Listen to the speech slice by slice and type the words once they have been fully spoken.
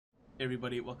Hey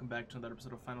everybody, welcome back to another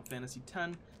episode of Final Fantasy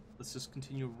X. Let's just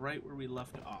continue right where we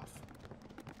left off.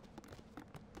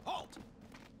 Halt!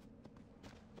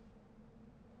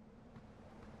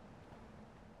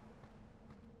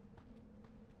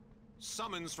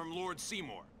 Summons from Lord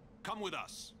Seymour. Come with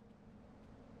us.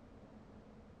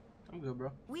 I'm good,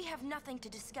 bro. We have nothing to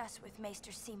discuss with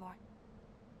Maester Seymour.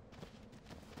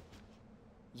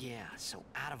 Yeah, so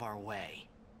out of our way.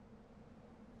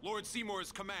 Lord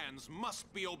Seymour's commands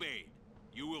must be obeyed.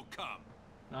 You will come.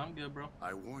 No, I'm good, bro.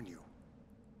 I warn you.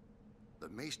 The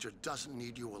Maester doesn't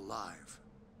need you alive.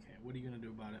 Okay, what are you gonna do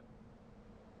about it?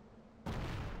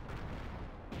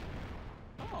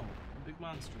 Oh, a big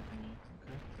monster thingy.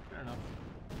 Okay, fair enough.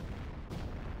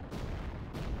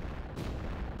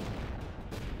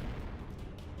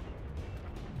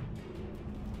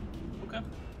 Okay.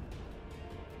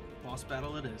 Boss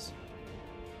battle it is.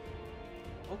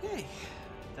 Okay.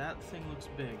 That thing looks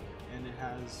big, and it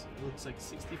looks like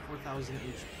 64,000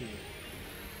 HP.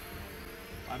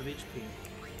 A lot of HP.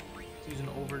 Let's use an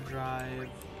overdrive.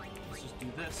 Let's just do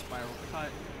this, spiral cut.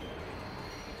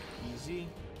 Easy.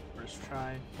 First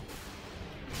try.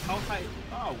 How high?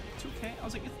 Oh, 2k? I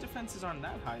was like, its defenses aren't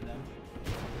that high then.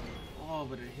 Oh,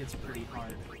 but it hits pretty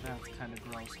hard. That's kind of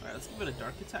gross. Alright, let's give it a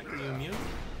dark attack. Are you immune?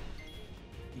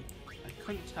 I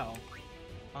couldn't tell.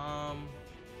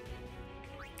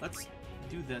 Let's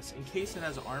do this. In case it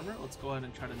has armor, let's go ahead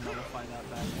and try to nullify that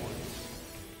bad boy.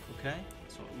 Okay,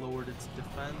 so it lowered its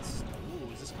defense.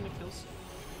 Ooh, is this gonna kill?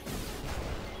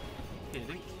 Okay, it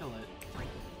didn't kill it.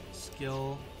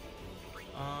 Skill.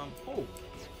 Oh,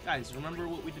 guys, remember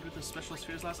what we did with the special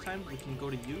spheres last time? We can go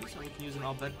to use, and we can use an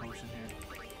all-bed potion here.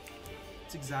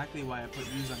 That's exactly why I put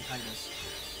use on Titus.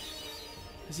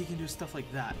 Because he can do stuff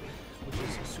like that, which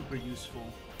is super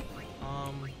useful.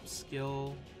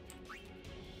 Skill.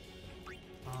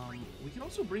 We can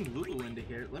also bring Lulu into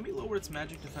here. Let me lower its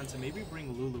magic defense and maybe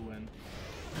bring Lulu in.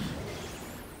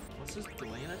 Let's just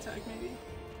delay an attack, maybe?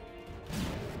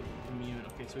 Immune.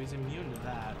 Okay, so he's immune to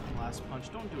that. Last punch.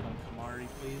 Don't do it on Kamari,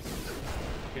 please.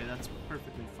 Okay, that's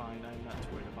perfectly fine. I'm not too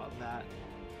worried about that.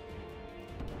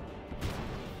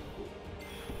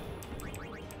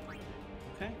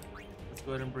 Okay. Let's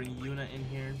go ahead and bring Yuna in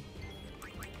here.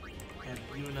 And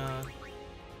Yuna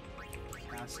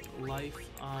cast life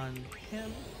on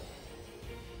him.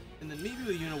 And then maybe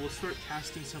with Yuna we'll start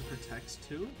casting some protects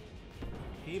too.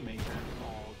 Haymaker.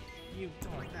 Oh, you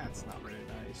don't. That's not very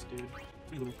nice, dude.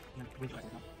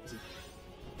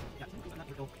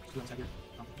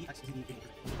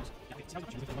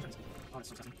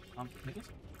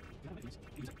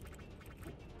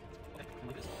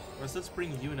 Let's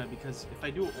bring Yuna, because if I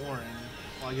do Orin,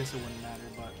 well, I guess it wouldn't matter,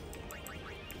 but...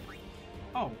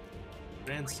 Oh!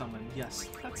 Grand Summon, yes.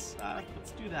 Let's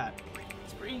do that.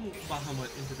 Let's bring Bahamut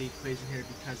into the equation here,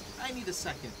 because I need a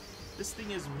second. This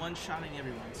thing is one-shotting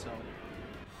everyone, so...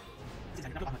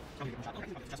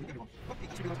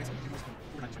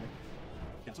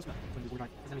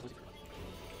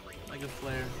 Mega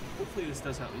Flare. Hopefully this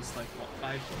does at least like, what,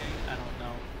 5k? I don't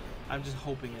know. I'm just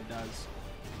hoping it does.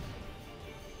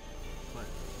 But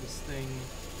this thing...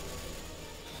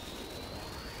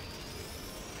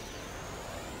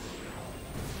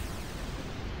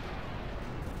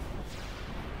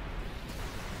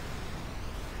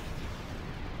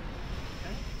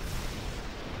 Okay.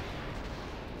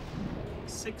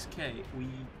 6k. We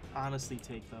honestly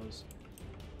take those.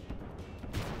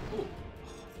 Oh,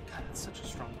 God, that's such a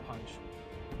strong punch.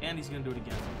 And he's gonna do it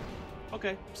again.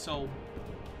 Okay, so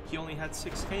he only had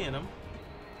 6k in him.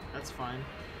 That's fine.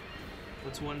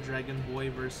 What's one Dragon Boy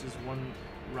versus one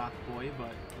Rock Boy?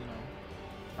 But, you know,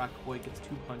 Rock Boy gets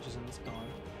 2 punches and it's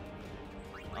gone.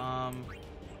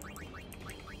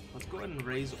 Let's go ahead and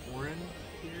raise Orin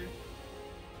here.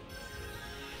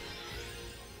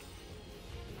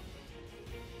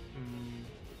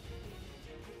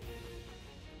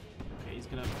 Okay, he's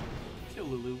gonna kill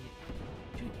Lulu.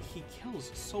 Dude, he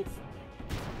kills so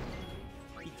fast.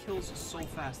 He kills so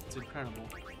fast, it's incredible.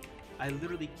 I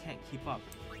literally can't keep up.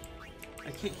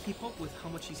 I can't keep up with how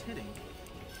much he's hitting.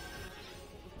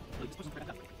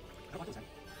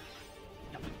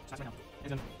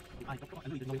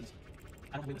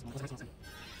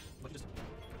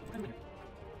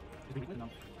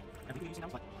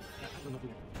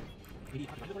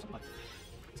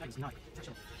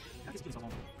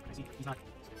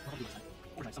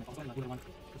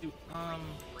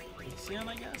 Xian,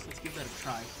 I guess? Let's give that a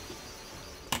try.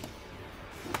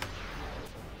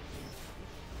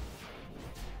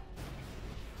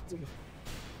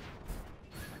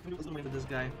 Let's go into this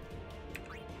guy.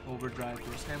 Overdrive,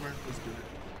 Ghost Hammer, let's do it.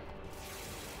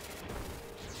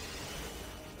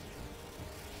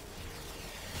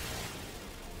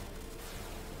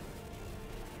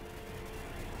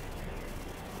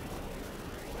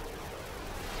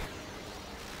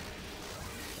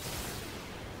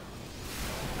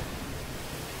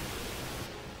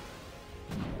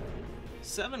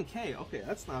 7K. Okay,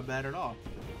 that's not bad at all.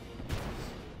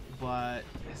 But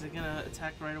is it gonna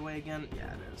attack right away again?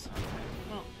 Yeah, it is. Okay.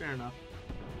 Well, fair enough.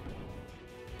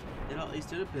 It at least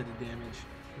did a bit of damage.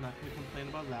 I'm not gonna complain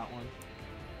about that one.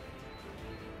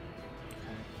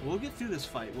 Okay. We'll get through this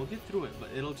fight. We'll get through it, but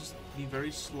it'll just be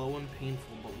very slow and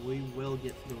painful, but we will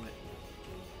get through it.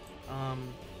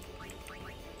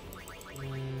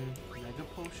 Mega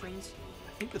potions. I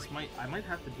think this I might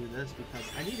have to do this because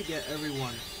I need to get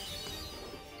everyone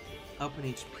up in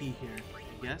HP here.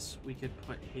 I guess we could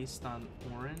put haste on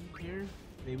Orin here.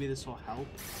 Maybe this will help.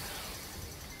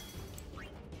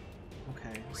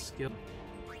 Okay, skill.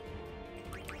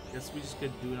 Guess we just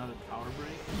could do another power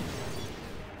break.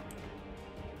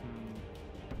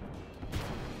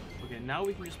 Okay, now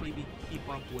we can just maybe keep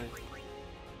up with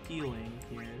healing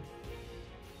here.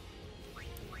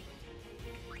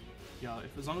 Yeah,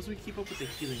 as long as we keep up with the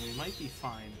healing, we might be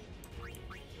fine.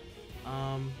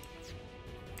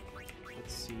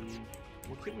 Let's see.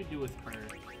 What can we do with her?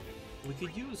 We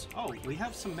could use... Oh, we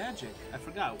have some magic. I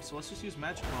forgot. So let's just use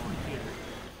magic while we're here.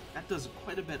 That does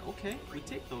quite a bit. Okay, we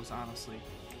take those, honestly.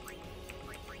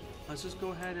 Let's just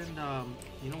go ahead and,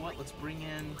 you know what? Let's bring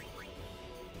in...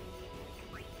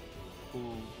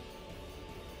 Ooh.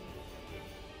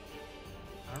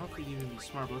 I don't know if we'd even be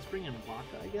smart, but let's bring in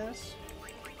Waka, I guess.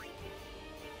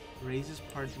 Raises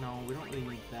part, no, we don't really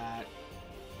need that.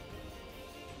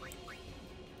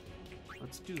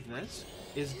 Let's do this.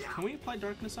 Can we apply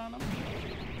darkness on him?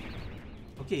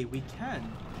 Okay, we can.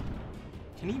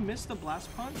 Can he miss the blast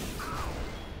punch?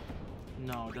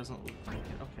 No, it doesn't look like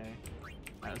it. Okay.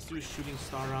 Alright, let's do a shooting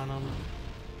star on him.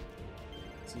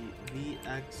 Let's see,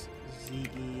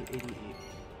 VXZE88.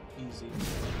 Easy.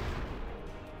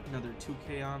 Another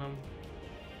 2K on him.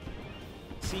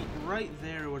 See, right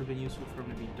there would have been useful for him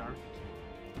to be dark.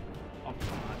 Oh,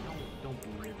 come on, don't be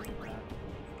weird like that.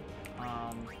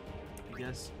 I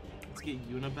guess let's get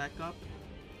Yuna back up.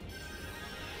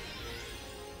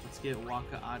 Let's get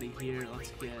Waka out of here.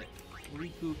 Let's get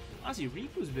Riku. Honestly,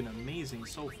 Riku's been amazing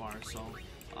so far. So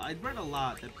I'd read a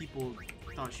lot that people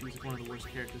thought she was one of the worst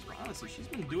characters, but honestly, she's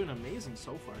been doing amazing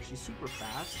so far. She's super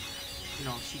fast. You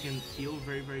know, she can heal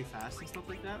very, very fast and stuff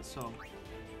like that. So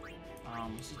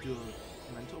let's just do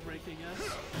a mental break, I guess.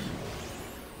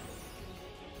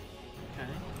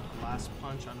 Okay, last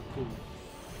punch on who?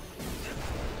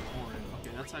 Orin.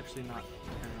 Okay, that's actually not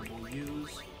terrible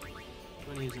use.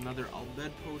 I'm gonna use another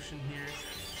Albed potion here.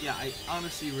 Yeah, I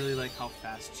honestly really like how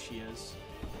fast she is.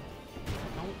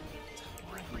 Don't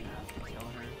really have to kill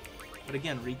her. But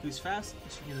again, Riku's fast.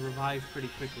 She can revive pretty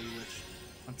quickly, which...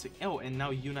 Oh, and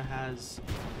now Yuna has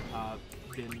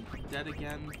been dead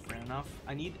again. Fair enough.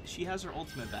 She has her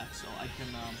ultimate back, so I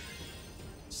can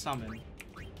summon.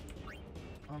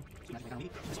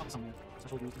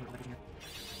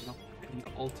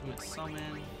 Ultimate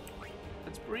summon.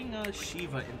 Let's bring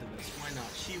Shiva into this. Why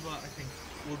not? Shiva, I think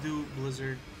we'll do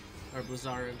Blizzard or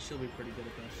Blizzara, and she'll be pretty good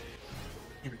at this.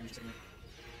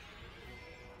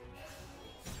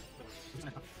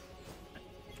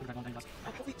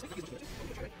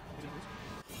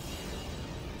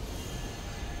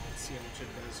 Let's see how much it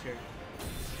does here.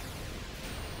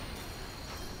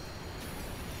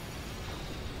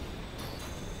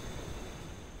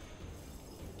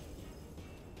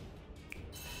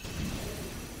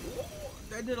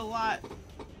 That did a lot.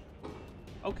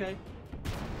 Okay.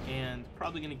 And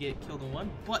probably gonna get killed in one,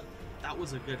 but that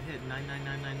was a good hit.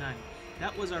 99999.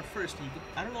 That was our first.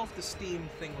 I don't know if the Steam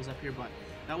thing was up here, but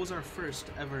that was our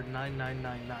first ever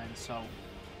 9999. So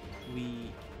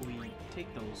we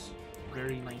take those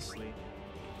very nicely.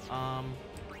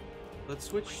 Let's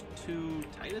switch to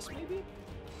Titus maybe.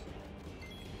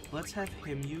 Let's have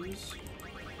him use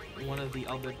one of the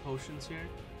Albed potions here,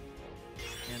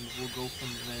 and we'll go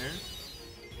from there.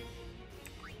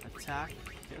 Attack.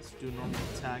 Okay, let's do a normal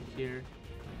attack here.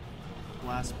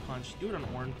 Blast punch. Do it on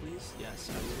Orin, please. Yes,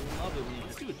 I would love it when you...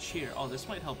 Let's do a cheer. Oh, this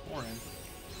might help Orin.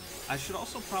 I should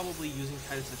also probably, using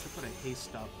Titus, I should put a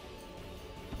haste up.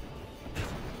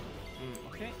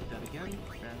 Okay, dead again.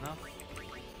 Fair enough.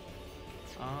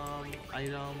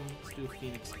 Item. Let's do a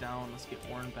Phoenix down. Let's get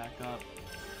Orin back up.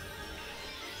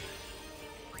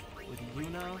 With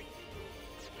Yuna.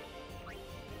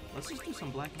 Let's just do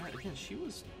some Black Knight. Again, she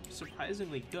was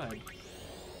surprisingly good.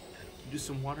 Do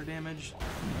some water damage.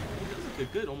 It does like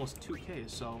a good almost 2k,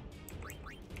 so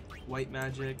white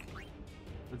magic.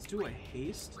 Let's do a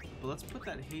haste, but let's put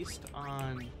that haste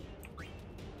on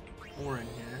Orin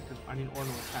here, because I need Orin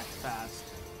to attack fast.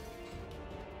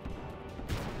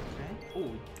 Okay.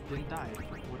 Oh, didn't die.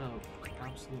 What a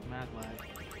absolute mad lad.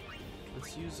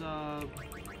 Let's use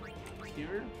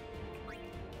cure.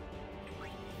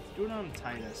 Do it on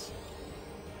Titus.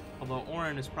 Although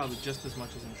Orin is probably just as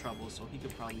much as in trouble, so he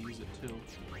could probably use it too.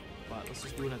 But let's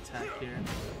just do an attack here.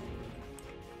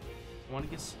 I want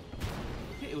to get...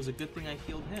 Okay, it was a good thing I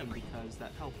healed him because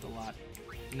that helped a lot.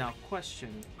 Now,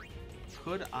 question.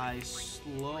 Could I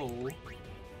slow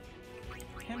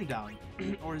him down?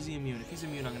 Or is he immune? If he's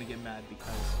immune, I'm going to get mad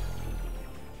because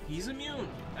he's immune!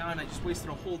 And I just wasted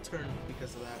a whole turn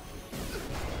because of that.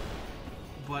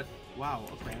 But, wow,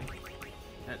 okay.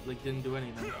 That, like, didn't do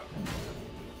anything.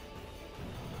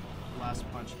 Last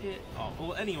punch hit. Oh,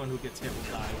 well, anyone who gets hit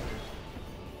will die.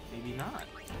 Maybe not.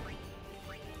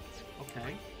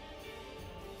 Okay.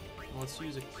 Well, let's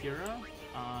use a Cura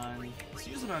on... Let's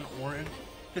use it on Orin.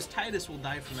 Because Titus will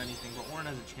die from anything, but Orin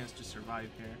has a chance to survive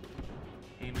here.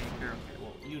 Haymaker. Okay,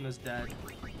 well, Yuna's dead.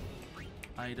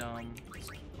 Item. Let's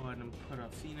go ahead and put a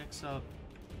Phoenix up.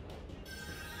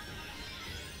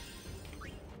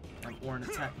 And Orin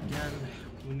attack again.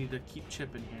 We need to keep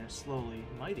chipping here slowly.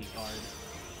 Mighty Guard.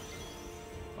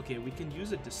 Okay, we can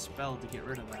use a Dispel to get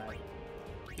rid of that.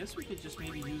 I guess we could just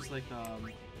maybe use like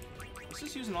let's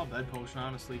just use an all bed potion,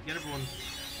 honestly. Get everyone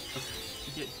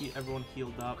everyone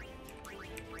healed up.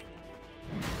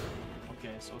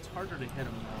 Okay, so it's harder to hit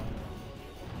him now.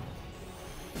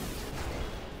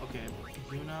 Okay,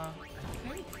 Yuna, I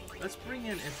think let's bring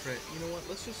in Ifrit. You know what?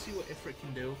 Let's just see what Ifrit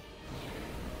can do.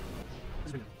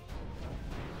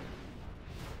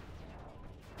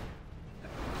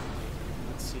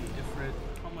 Let's see, Ifrit,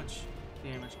 how much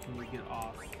damage can we get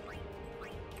off?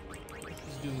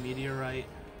 Let's do Meteorite.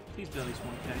 Please be at least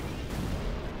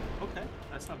 1k. Okay,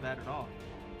 that's not bad at all.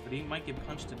 But he might get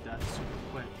punched to death super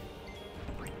quick.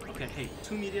 Okay, hey,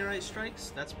 2 Meteorite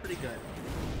strikes? That's pretty good.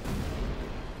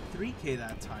 3k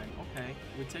that time. Okay,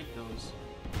 we take those.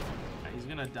 Right, he's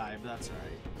gonna die, but that's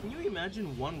alright. Can you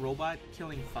imagine one robot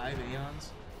killing 5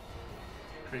 Aeons?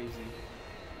 Crazy.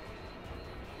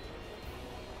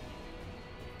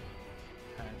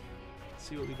 Okay, let's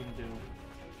see what we can do.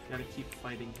 Gotta keep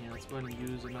fighting here. Let's go ahead and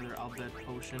use another Albed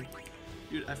potion.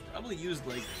 Dude, I've probably used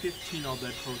like 15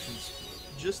 Albed potions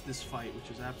just this fight,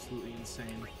 which is absolutely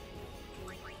insane.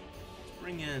 Let's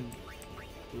bring in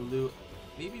Lulu.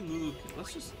 Maybe Lulu,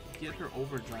 let's just get her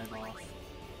overdrive off.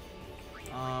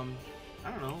 I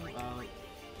don't know,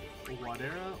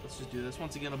 Wadera, let's just do this.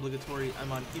 Once again, obligatory.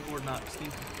 I'm on keyboard, not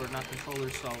Steam, or not controller,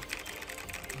 so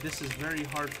this is very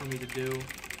hard for me to do.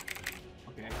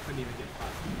 Okay, I couldn't even get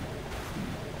caught.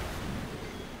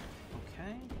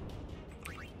 Okay.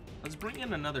 Let's bring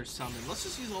in another summon. Let's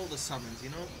just use all the summons, you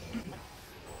know?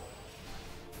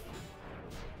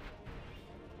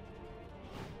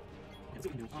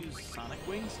 Use Sonic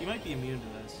Wings? You might be immune to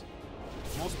this.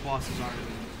 Most bosses are immune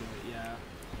to it, yeah.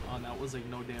 Oh, and that was like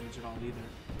no damage at all either.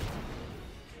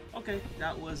 Okay,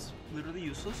 that was literally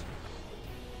useless.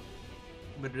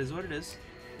 But it is what it is.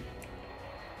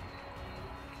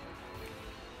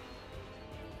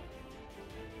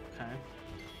 Okay.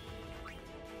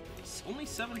 It's only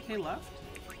 7k left?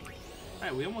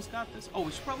 Alright, we almost got this. Oh,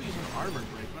 we should probably use an armor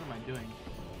break. What am I doing?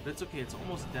 But it's okay, it's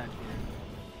almost dead here.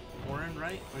 Orin,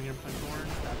 right? We're gonna punch Orin?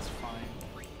 That's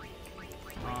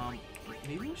fine.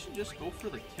 Maybe we should just go for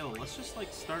the kill. Let's just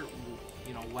like start,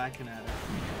 you know, whacking at it.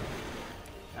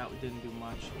 That didn't do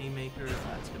much. Haymaker,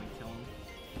 that's gonna kill him.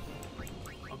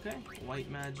 Okay, white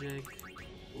magic,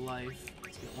 life.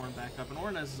 Let's get Orin back up. And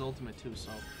Orin has his ultimate too, so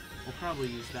we'll probably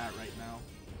use that right now.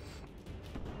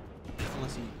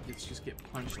 Unless he gets just get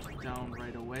punched down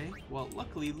right away. Well,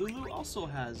 luckily Lulu also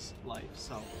has life,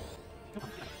 so.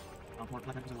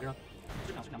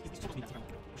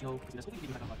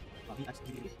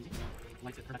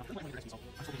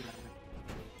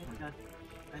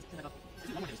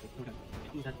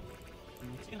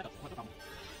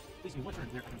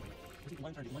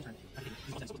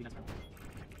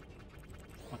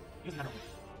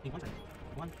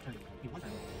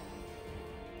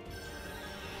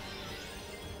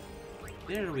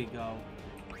 There we go.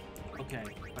 Okay,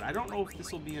 but I don't know if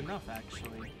this will be enough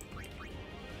actually.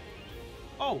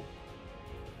 Oh!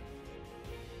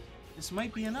 This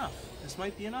might be enough. This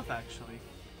might be enough, actually.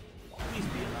 Please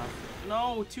be enough.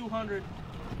 No, 200.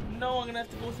 No, I'm gonna have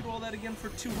to go through all that again for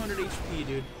 200 HP,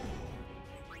 dude.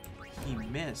 He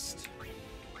missed.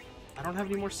 I don't have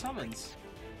any more summons.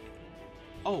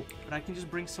 Oh, but I can just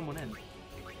bring someone in.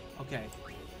 Okay.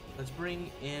 Let's bring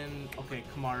in... Okay,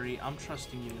 Kamari, I'm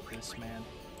trusting you with this, man.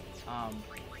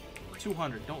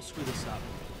 200. Don't screw this up.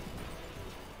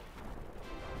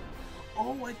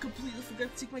 Oh, I completely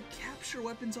forgot to take my capture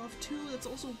weapons off too. That's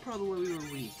also probably where we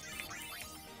were weak.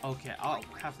 Okay, I'll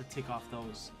have to take off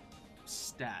those.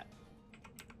 Stat.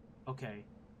 Okay,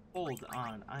 hold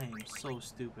on. I am so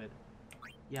stupid.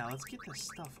 Yeah, let's get this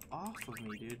stuff off of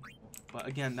me, dude. But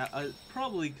again, that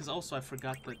probably because also I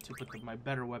forgot to put my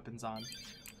better weapons on.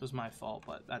 It was my fault,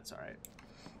 but that's alright.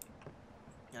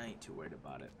 I ain't too worried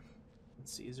about it.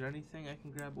 Let's see, is there anything I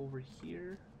can grab over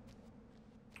here?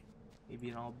 Maybe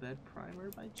an all-bed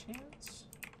primer by chance?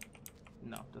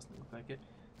 No, doesn't look like it.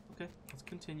 Okay, let's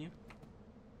continue.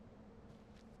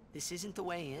 This isn't the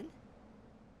way in?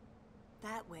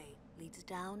 That way leads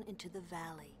down into the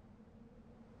valley.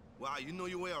 Wow, you know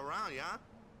your way around, yeah?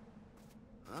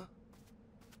 Huh?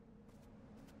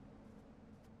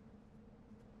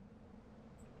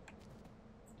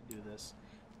 To do this.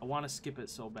 I want to skip it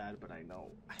so bad, but I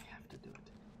know I have to do it.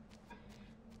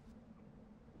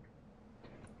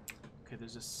 Okay,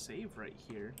 there's a save right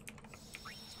here.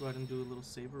 Let's go ahead and do a little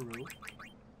save-a-roo.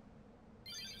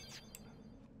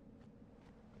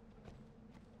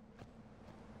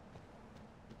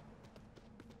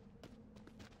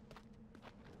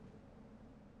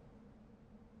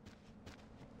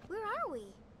 Where are we?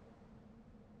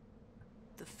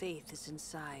 The faith is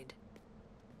inside.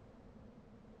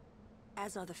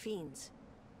 As are the fiends.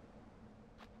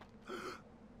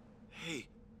 Hey,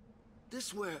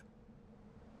 this where...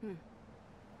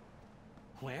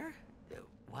 Where?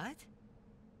 What?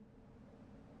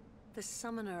 The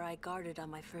summoner I guarded on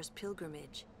my first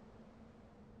pilgrimage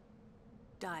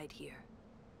died here.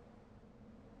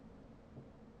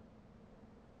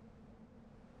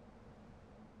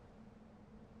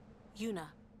 Yuna,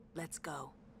 let's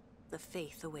go. The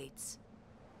faith awaits.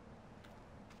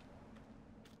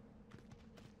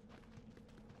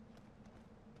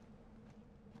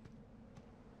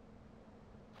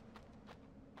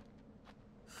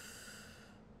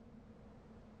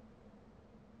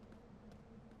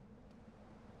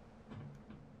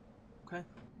 Okay,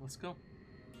 let's go.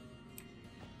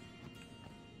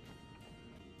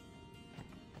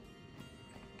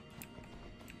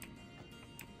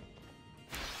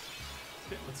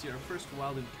 Okay, let's see our first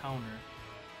wild encounter.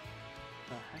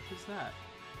 The heck is that?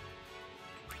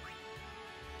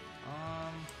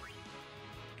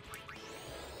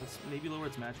 Let's maybe lower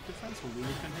its magic defense so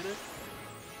Lulu can hit it.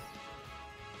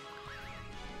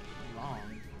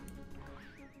 Wrong.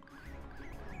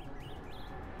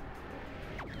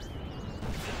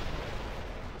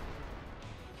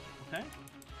 Okay.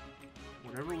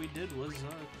 Whatever we did was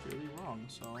clearly wrong,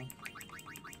 so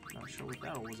not sure what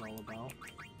that was all about.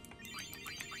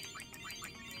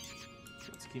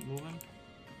 Let's keep moving.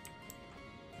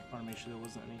 I want to make sure there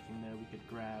wasn't anything there we could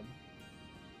grab.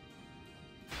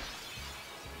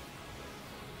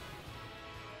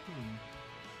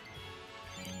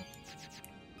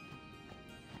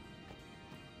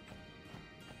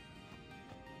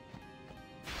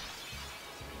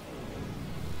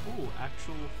 Ooh,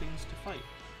 actual things to fight.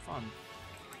 Fun.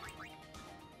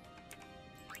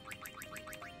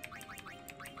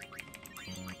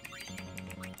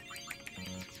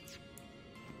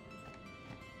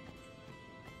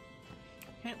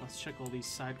 Okay, let's check all these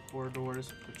side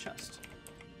corridors for chest.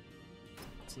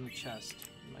 What's in the chest?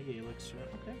 Mega elixir.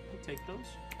 Okay, we'll take those.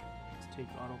 Let's take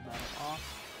auto battle off.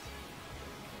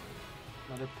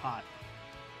 Another pot.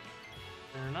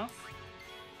 Fair enough.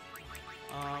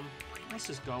 Let's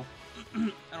just go.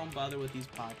 I don't bother with these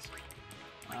pots.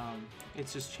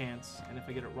 It's just chance, and if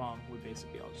I get it wrong, we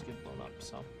basically all just get blown up,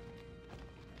 so.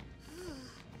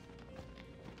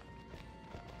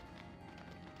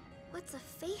 What's a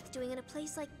faith doing in a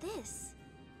place like this?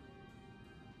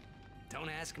 Don't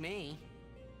ask me.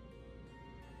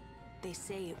 They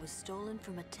say it was stolen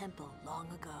from a temple long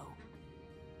ago.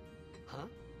 Huh?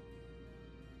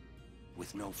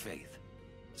 With no faith,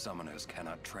 summoners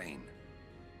cannot train.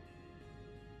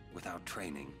 Without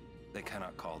training, they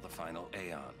cannot call the final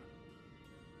Aeon.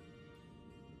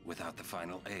 Without the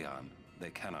final Aeon, they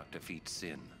cannot defeat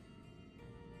sin.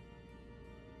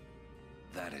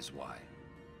 That is why.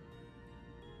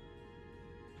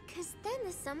 'Cause then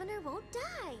the summoner won't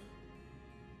die.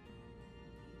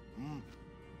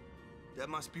 That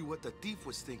must be what the thief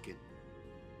was thinking.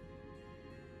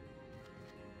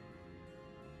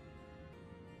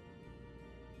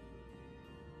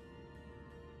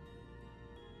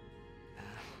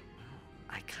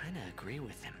 I kinda agree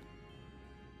with him.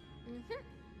 Mm-hmm.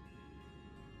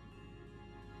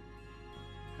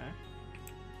 Okay.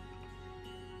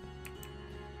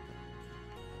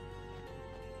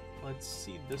 Let's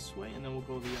see this way, and then we'll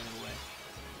go the other way.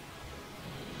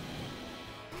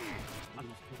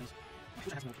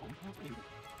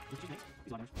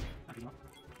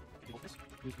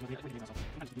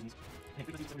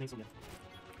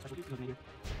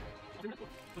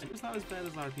 It's not as bad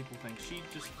as a lot of people think. She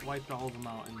just wiped all of them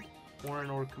out, and Warren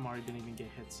or Kamari didn't even get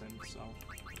hits in, so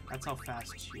That's how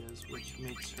fast she is, which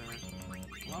makes her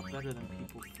a lot better than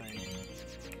people think.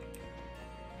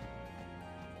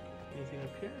 Anything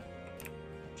up here?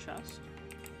 Chest?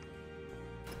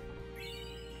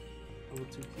 Level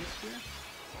 2 keys here?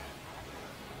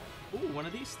 Ooh, one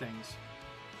of these things.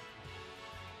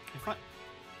 If I...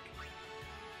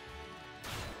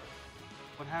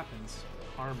 What happens?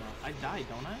 Karma. I die,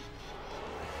 don't I?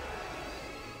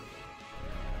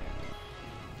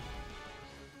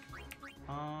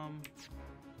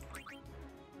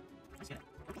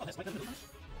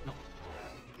 No.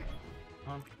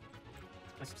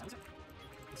 Let's silence it.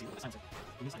 Let's see what the silence is.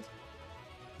 Give me silence.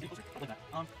 Get closer. Like that.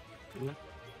 Lulu.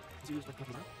 Let's see who's what the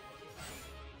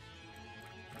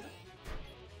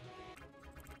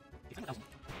It's 10,000.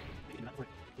 Make it enough for it.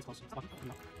 It's close. Stop walking.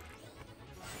 No.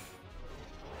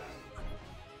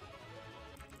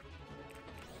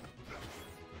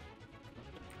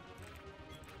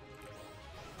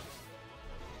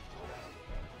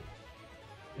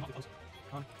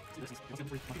 See this is 125.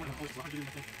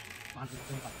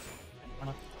 Run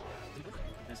up.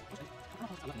 This. Closer. One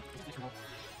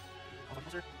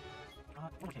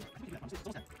more thing. I think we can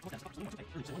do that. Almost dead. Stop. One more. Okay.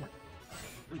 One more.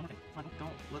 One more thing. Come on.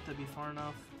 Don't let that be far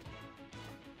enough.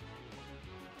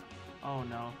 Oh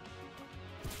no.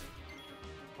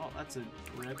 Oh, that's a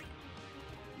rip.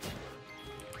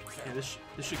 Okay, this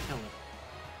should kill it.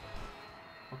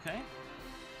 Okay.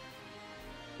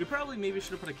 We probably maybe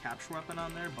should have put a capture weapon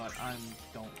on there, but I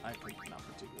think not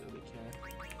particularly care.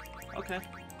 Okay.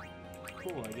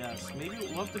 Cool, I guess. Maybe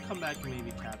we'll have to come back and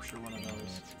maybe capture one of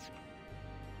those.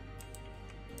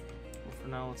 Well, for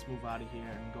now, let's move out of here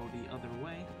and go the other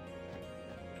way.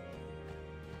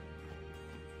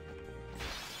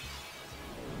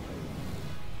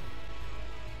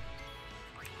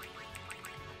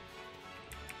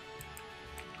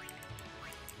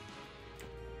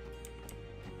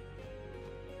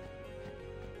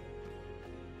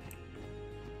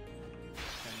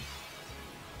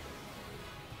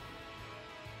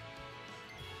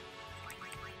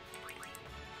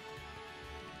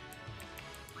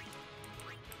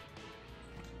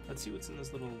 Let's see what's in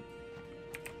this little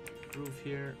groove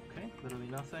here. Okay, literally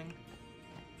nothing.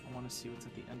 I want to see what's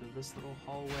at the end of this little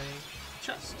hallway.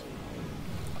 Chest!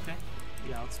 Okay,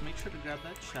 yeah, let's make sure to grab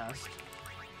that chest.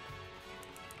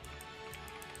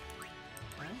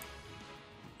 Okay.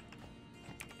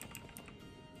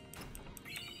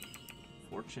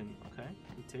 Fortune, okay,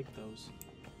 we take those.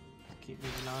 Keep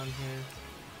moving on here.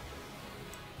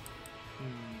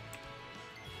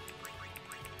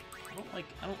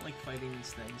 I don't like fighting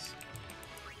these things.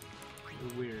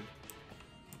 They're weird.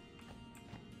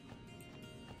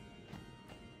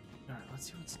 Alright, let's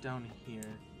see what's down here.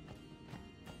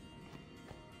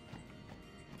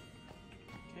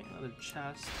 Okay, another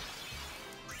chest.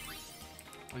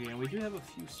 Okay, and we do have a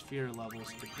few sphere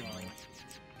levels to go.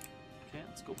 Okay,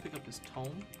 let's go pick up this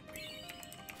tome.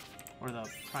 Or the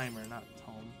primer, not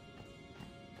tome.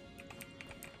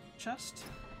 Chest.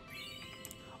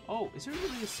 Oh, is there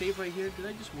really a save right here? Did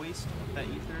I just waste that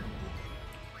ether?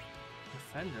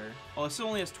 Defender? Oh, it still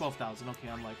only has 12,000. Okay,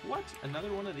 I'm like, what?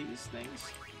 Another one of these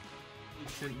things? You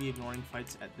shouldn't be ignoring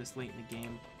fights at this late in the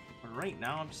game. But right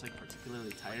now, I'm just like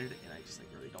particularly tired, and I just like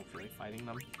really don't feel like fighting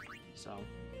them. So,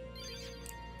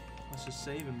 let's just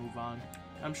save and move on.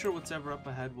 I'm sure what's ever up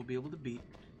ahead we'll be able to beat.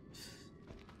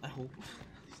 I hope.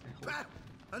 Pat,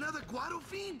 another Guado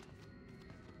fiend?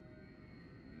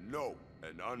 No,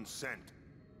 an unsent.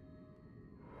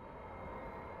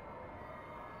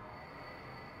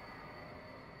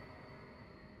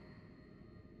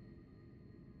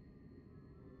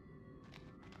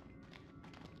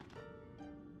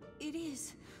 It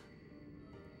is.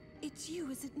 It's you,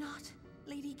 is it not,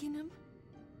 Lady Ginham?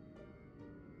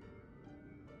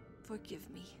 Forgive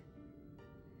me.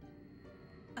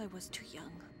 I was too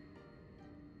young.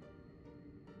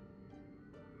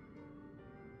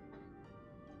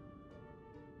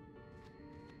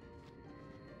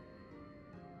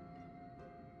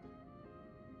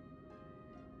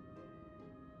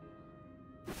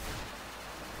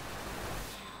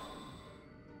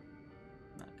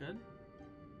 Not good.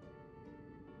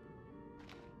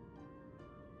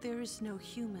 There is no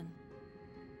human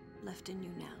left in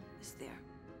you now, is there?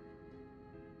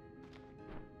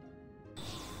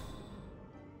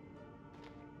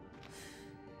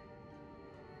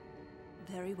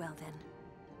 Very well then.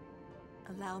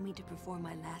 Allow me to perform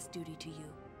my last duty to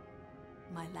you.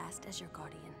 My last as your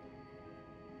guardian.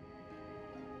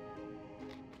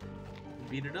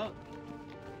 Beat it up.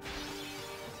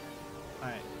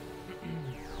 Alright.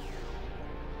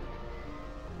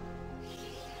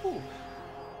 Ooh.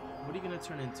 What are you gonna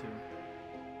turn into?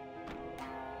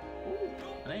 Ooh.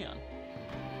 An Aeon.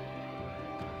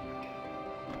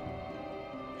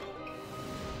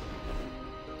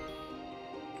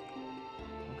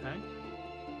 Okay.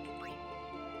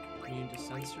 Immune to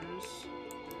sensors.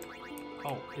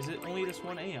 Oh, is it only this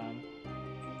one Aeon?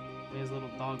 He has a little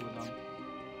dog with him.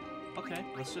 Okay,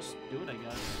 let's just do it, I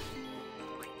guess.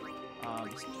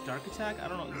 Dark attack? I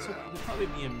don't know. He'll probably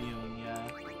be immune, yeah.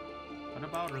 What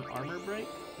about an armor break?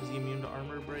 Is he immune to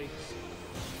armor breaks?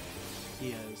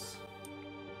 He is.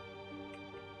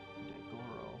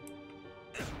 Goro.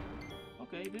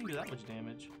 Okay, he didn't do that much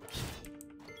damage.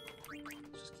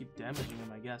 Let's just keep damaging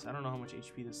him, I guess. I don't know how much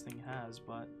HP this thing has,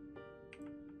 but...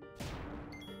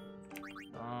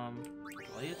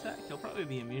 delay attack? He'll probably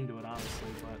be immune to it,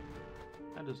 honestly, but...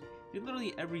 That is...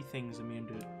 Literally everything's immune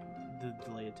to the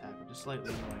delay attack, which is slightly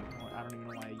annoying. Well, I don't even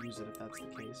know why I use it if that's the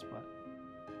case, but...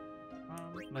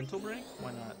 mental break?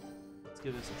 Why not? Let's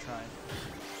give this a try.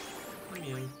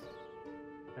 Immune.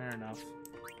 Fair enough.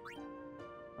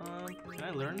 Can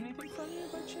I learn anything from you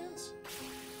by chance?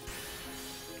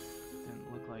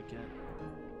 Didn't look like it.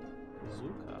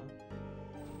 Zuka.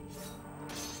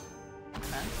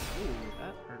 Okay. Ooh,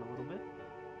 that hurt a little bit.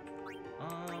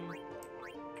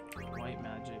 White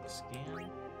magic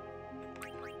scan.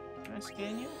 Can I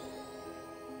scan you?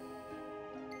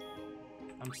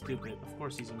 I'm stupid. Of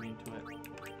course he's immune to it.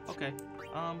 Okay.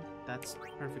 That's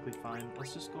perfectly fine.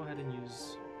 Let's just go ahead and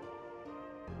use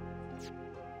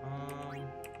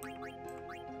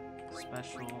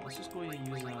special. Let's just go ahead and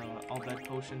use all bed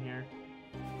potion here.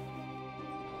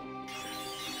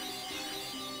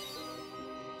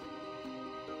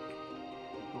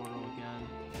 Goro again.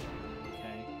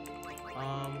 Okay.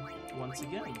 Once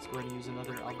again, let's go ahead and use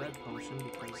another Albed potion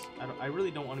because I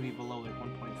really don't want to be below like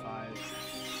 1.5. In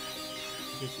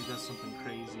case she does something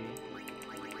crazy.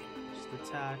 Just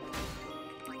attack.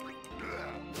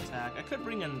 Attack. I could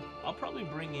bring in. I'll probably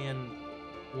bring in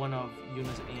one of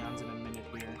Yuna's Aeons in a minute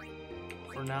here.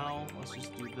 For now, let's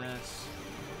just do this.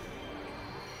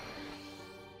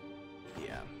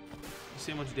 Yeah.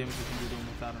 See how much damage we can do to him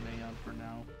without an Aeon for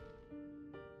now.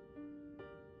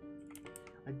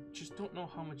 I just don't know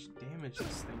how much damage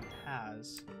this thing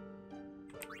has.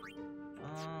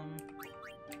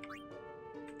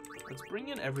 Let's bring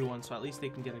in everyone so at least they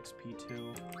can get XP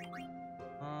too.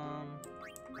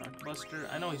 Darkbuster.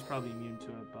 I know he's probably immune to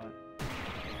it, but...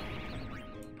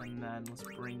 And then let's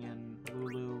bring in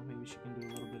Lulu. Maybe she can do a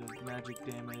little bit of magic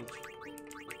damage.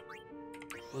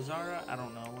 Lazara? I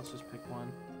don't know. Let's just pick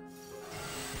one.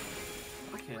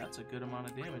 Okay, that's a good amount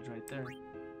of damage right there.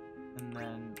 And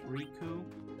then Riku.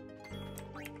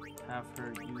 Have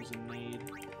her use a nade.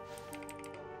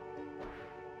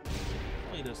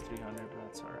 Only does 300, but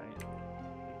that's alright.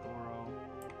 Goro.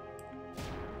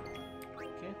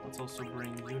 Okay, let's also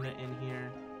bring Yuna in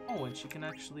here. Oh, and she can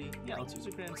actually... Yeah, let's use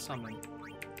a Grand Summon.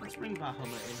 Let's bring Bahamut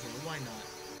in here. Why not?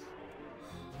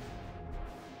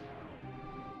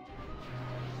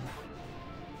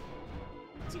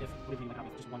 Let's see if we can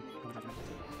have just one.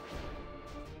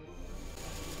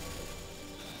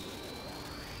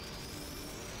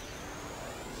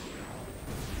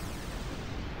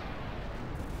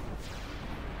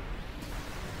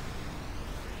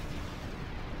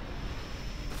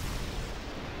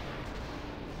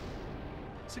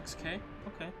 $6K?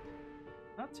 Okay.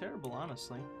 Not terrible,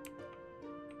 honestly.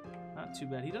 Not too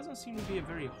bad. He doesn't seem to be a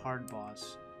very hard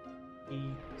boss.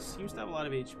 He seems to have a lot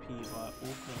of HP, but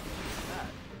look at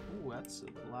that. Ooh, that's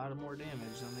a lot more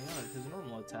damage than the other, his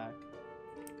normal attack.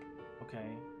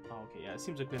 Okay. Oh, okay, yeah, it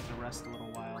seems like we have to rest a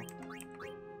little while.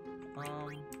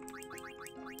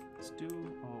 Let's do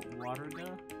water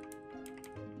gun.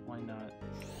 Why not?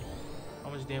 How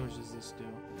much damage does this do?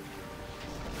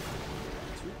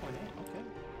 2.8, okay.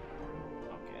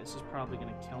 Okay, this is probably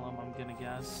gonna kill him, I'm gonna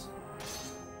guess.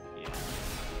 Yeah.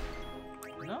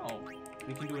 No!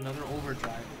 We can do another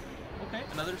overdrive. Okay,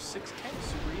 another 6K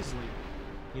super easily.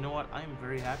 You know what? I'm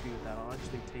very happy with that. I'll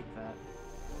actually take that.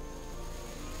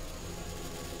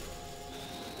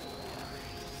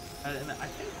 And I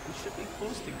think we should be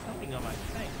close to killing him, I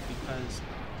think, because it's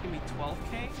gonna be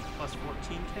 12K plus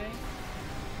 14K.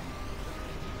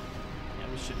 Yeah,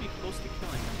 we should be close to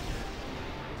killing him here.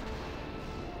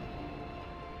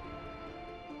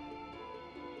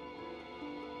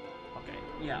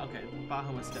 Yeah, okay,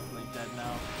 Bahamut's definitely dead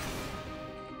now.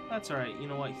 That's alright, you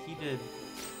know what, he did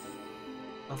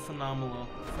a phenomenal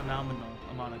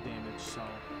amount of damage, so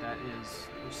that is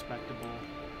respectable.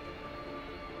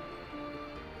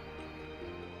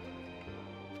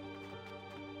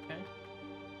 Okay.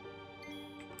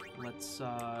 Let's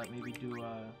maybe do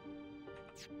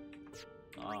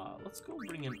let's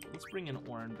bring in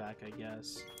Orin back, I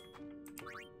guess.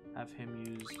 have him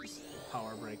use just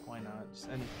power break. Why not? Just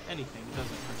anything. It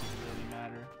doesn't particularly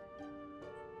matter.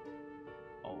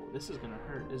 Oh, this is gonna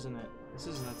hurt, isn't it? This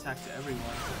is an attack to everyone,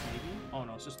 maybe? Oh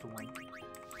no, it's just the one.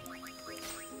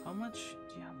 How much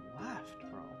do you have left,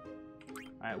 bro?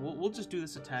 Alright, we'll just do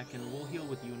this attack and we'll heal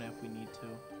with Yuna if we need to.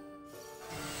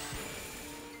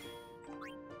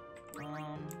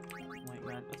 Wait,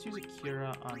 man, let's use a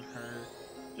Kira on her,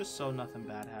 just so nothing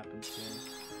bad happens to her.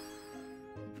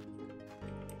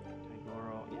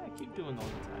 Goro, yeah, keep doing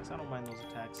those attacks. I don't mind those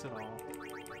attacks at all.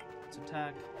 Let's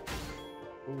attack.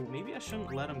 Ooh, maybe I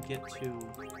shouldn't let him get to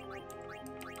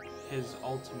his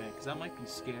ultimate, because that might be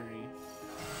scary.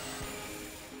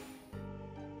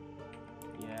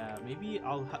 Yeah, maybe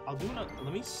I'll do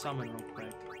let me summon real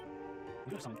quick.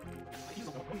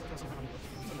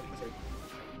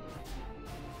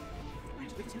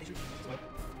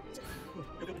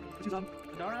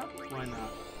 Dara? Why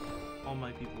not? All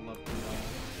my people love Dara.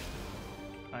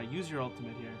 Alright, use your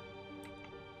ultimate here.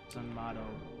 Zanmato.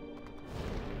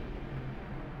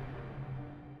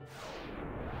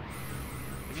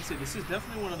 Like I said, this is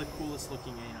definitely one of the coolest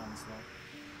looking Aeons, though.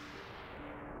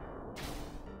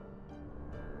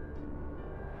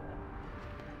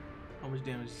 How much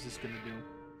damage is this gonna do?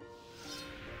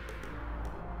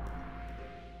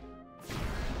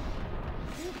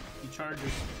 He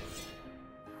charges.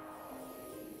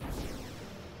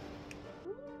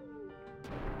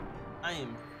 I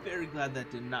am very glad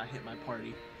that did not hit my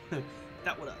party.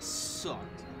 That would have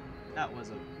sucked. That was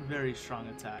a very strong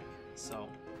attack. So,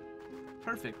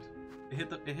 perfect. It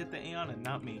hit the Aeon and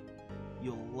not me.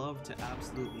 You'll love to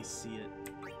absolutely see it.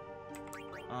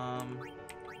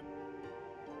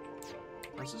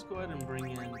 Let's just go ahead and bring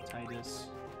in Titus,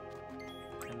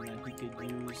 and then he could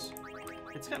use.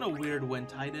 It's kind of weird when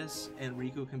Titus and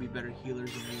Riku can be better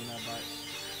healers than Yuna, but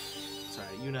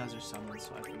sorry, Yuna has her summon,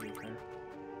 so I forgive her.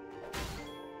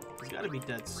 He's got to be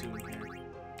dead soon here.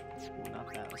 Ooh,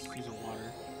 not that. Let's use a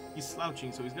water. He's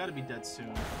slouching, so he's got to be dead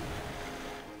soon.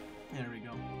 There we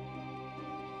go.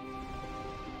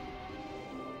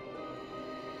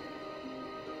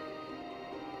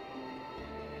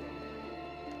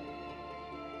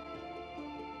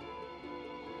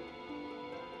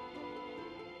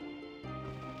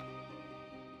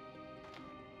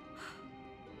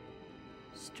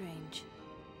 Strange.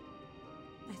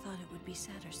 I thought it would be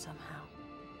sadder somehow.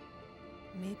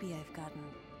 Maybe I've gotten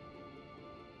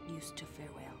used to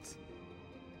farewells.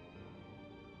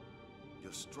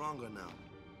 You're stronger now.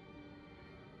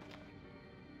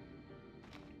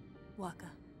 Waka,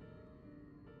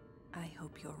 I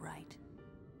hope you're right.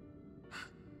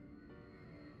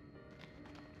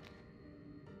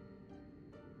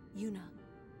 Yuna,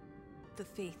 the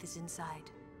faith is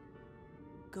inside.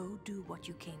 Go do what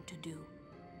you came to do.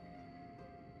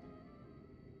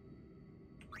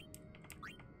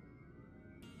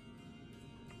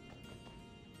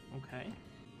 Okay.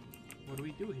 What do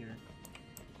we do here?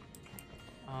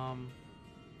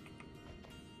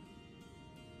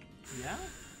 Yeah?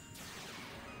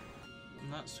 I'm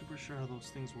not super sure how those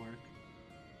things work.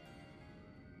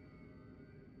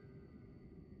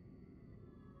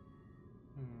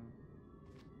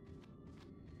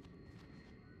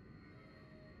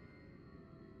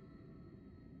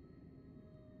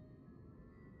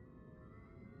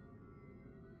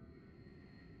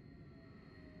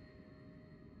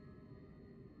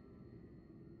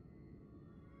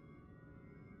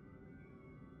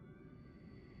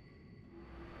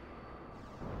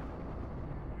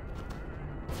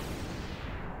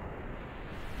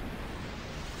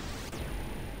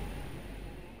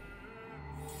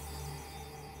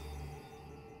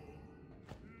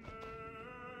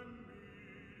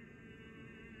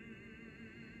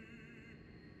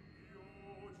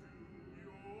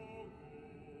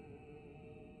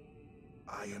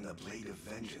 I am the Blade of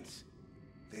Vengeance.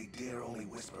 They dare only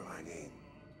whisper my name.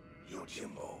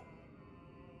 Yojimbo.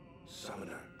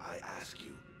 Summoner, I ask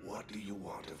you, what do you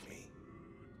want of me?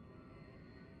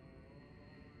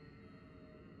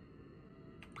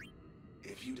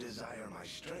 If you desire my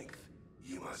strength,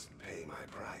 you must pay my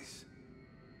price.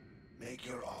 Make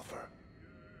your offer.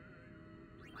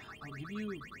 I'll give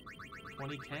you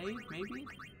 20k, maybe?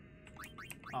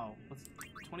 Oh, what's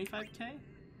 25k?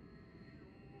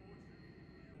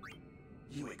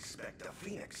 You expect a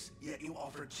phoenix, yet you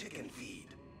offer chicken feed.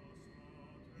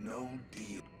 No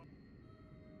deal.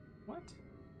 What?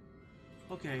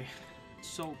 Okay,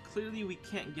 so clearly we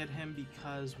can't get him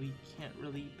because we can't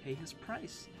really pay his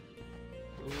price.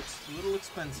 A little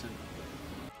expensive.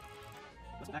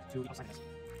 Let's go back to outside.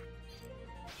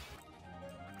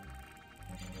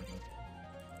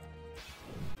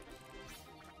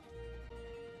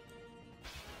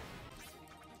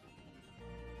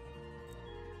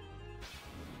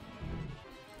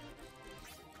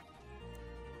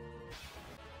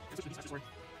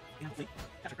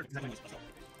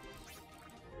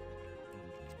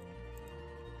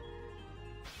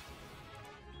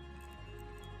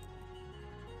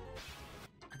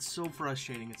 It's so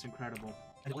frustrating, it's incredible.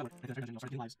 Is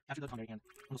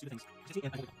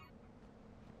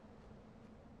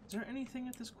there anything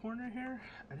at this corner here?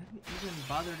 I didn't even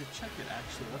bother to check it,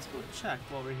 actually. Let's go check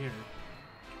while we're here.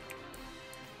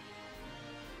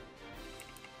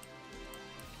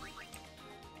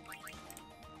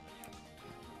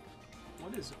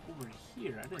 What is over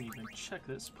here? I didn't even check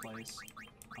this place.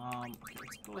 Okay,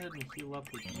 let's go ahead and heal up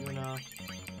with Yuna,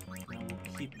 and then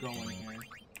we'll keep going here.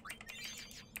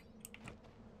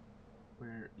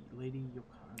 Where Lady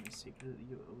Yokan is sacred,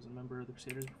 was a member of the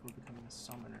Crusaders before becoming a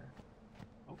summoner.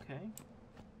 Okay.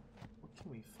 What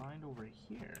can we find over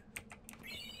here?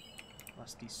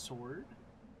 Rusty sword?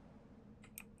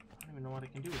 I don't even know what I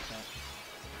can do with that.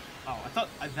 Oh, I thought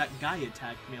that guy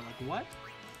attacked me. I'm like, what?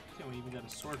 Okay, we even got a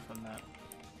sword from that.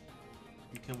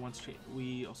 You can once train.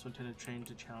 We also intend to train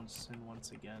to challenge Sin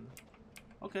once again.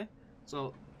 Okay,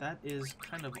 so that is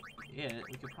kind of it.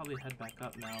 We could probably head back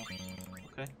up now.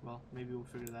 Okay, well, maybe we'll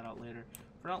figure that out later.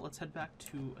 For now, let's head back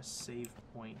to a save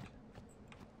point.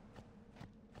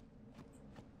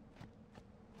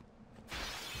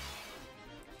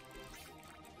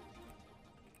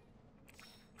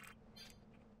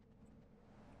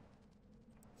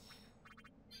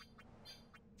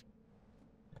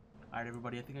 Alright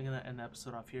everybody, I think I'm going to end the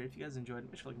episode off here. If you guys enjoyed,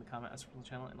 make sure to like and comment, subscribe to the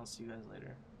channel, and I'll see you guys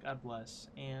later. God bless,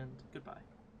 and goodbye.